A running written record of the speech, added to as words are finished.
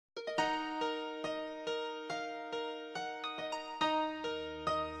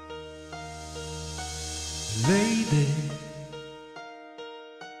Lady,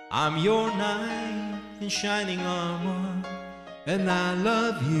 I'm your knight in shining armor, and I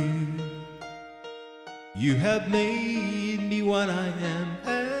love you. You have made me what I am,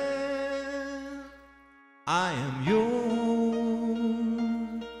 and I am yours.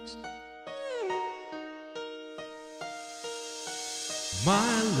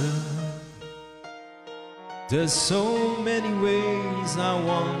 My love, there's so many ways I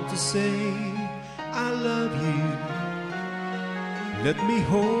want to say I love you. Let me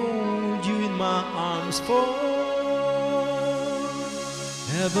hold you in my arms forevermore.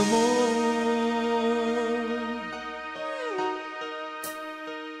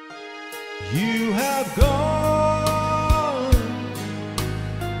 You have gone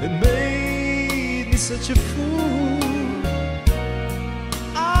and made me such a fool.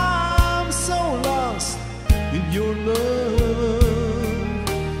 I'm so lost in your love,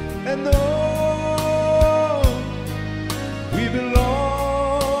 and oh, we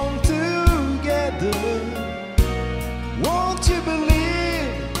belong together. Won't you believe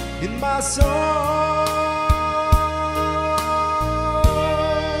in my song?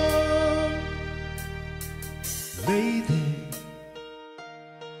 Lady,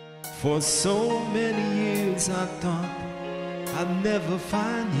 for so many years I thought I'd never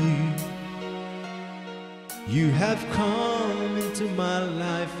find you. You have come into my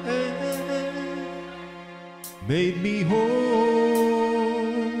life and made me whole.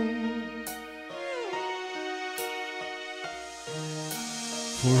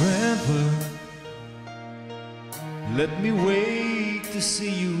 Forever, let me wake to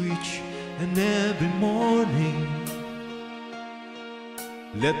see you each and every morning.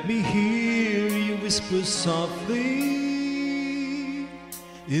 Let me hear you whisper softly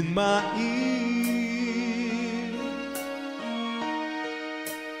in my ear.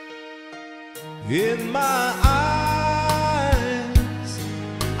 In my eyes,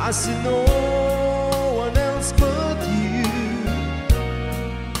 I see no one else but you.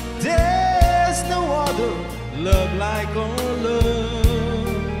 There's no other love like our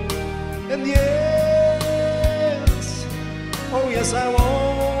love. And yes, oh yes, I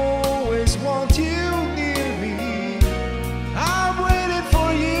always want you near me. I've waited for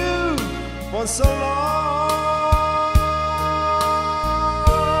you for so long.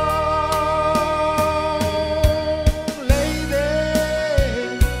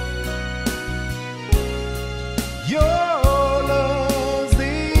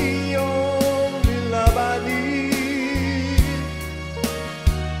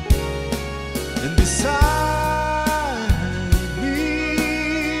 And beside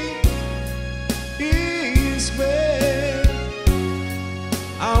me is where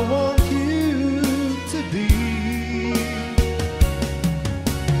I want you to be.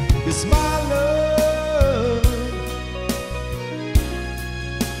 'Cause my love,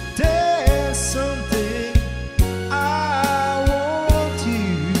 there's something I want you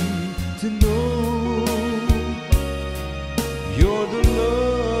to know. You're the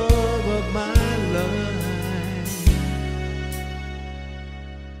love of my life.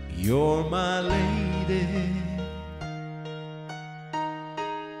 You're my lady.